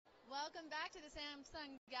welcome back to the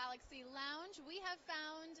Samsung Galaxy Lounge. We have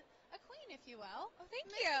found a queen, if you will. Oh, thank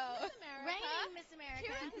you. Miss America. Reigning Miss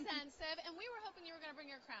America. Kira Kazantsev, and we were hoping you were going to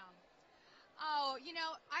bring your crown. Oh, you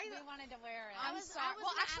know, We wanted to wear it. I'm sorry.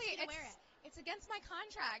 Well, Well, actually, to wear it. it's against my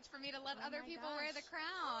contract for me to let other people wear the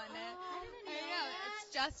crown. I didn't know I know, that.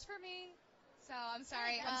 it's just for me. So I'm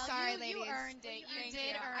sorry. Well, I'm sorry, you ladies. earned it. You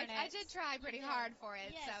did earn it. I did try pretty hard for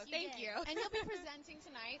it, Yes, so you thank did. you. And you'll be presenting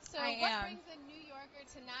tonight. So I what am. brings a New Yorker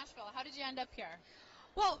to Nashville? How did you end up here?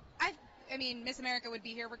 Well, I mean, Miss America would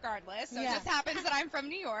be here regardless, so Yeah. it just happens that I'm from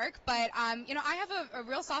New York. But, you know, I have a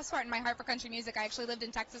real soft spot in my heart for country music. I actually lived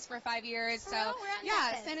in Texas for 5 years. For So, real? Where at in yeah,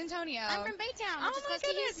 Texas? San Antonio. I'm from Baytown. Oh, which is my close to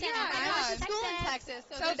goodness, Houston. yeah, I yeah. went to school in Texas.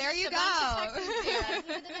 So there's there you just a bunch of go. Texans here.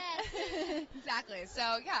 You're the best. Exactly. So,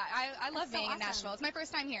 yeah, I love so being in awesome. Nashville. It's my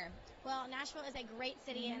first time here. Well, Nashville is a great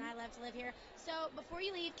city, and I love to live here. So before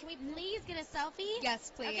you leave, can we please get a selfie?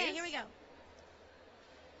 Yes, please. Okay, here we go.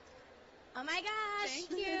 Oh, my gosh.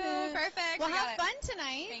 Thank you. Perfect. Well, I got have it. fun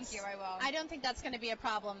tonight. Thank you. I will. I don't think that's going to be a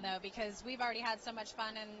problem, though, because we've already had so much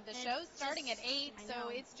fun, and the And show's starting just- at 8, I so know.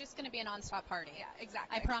 it's just going to be a nonstop party. Yeah,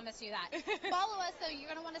 exactly. I promise you that. Follow us, though. You're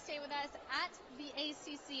going to want to stay with us at the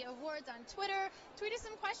ACC Awards on Twitter. Tweet us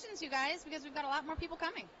some questions, you guys, because we've got a lot more people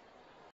coming.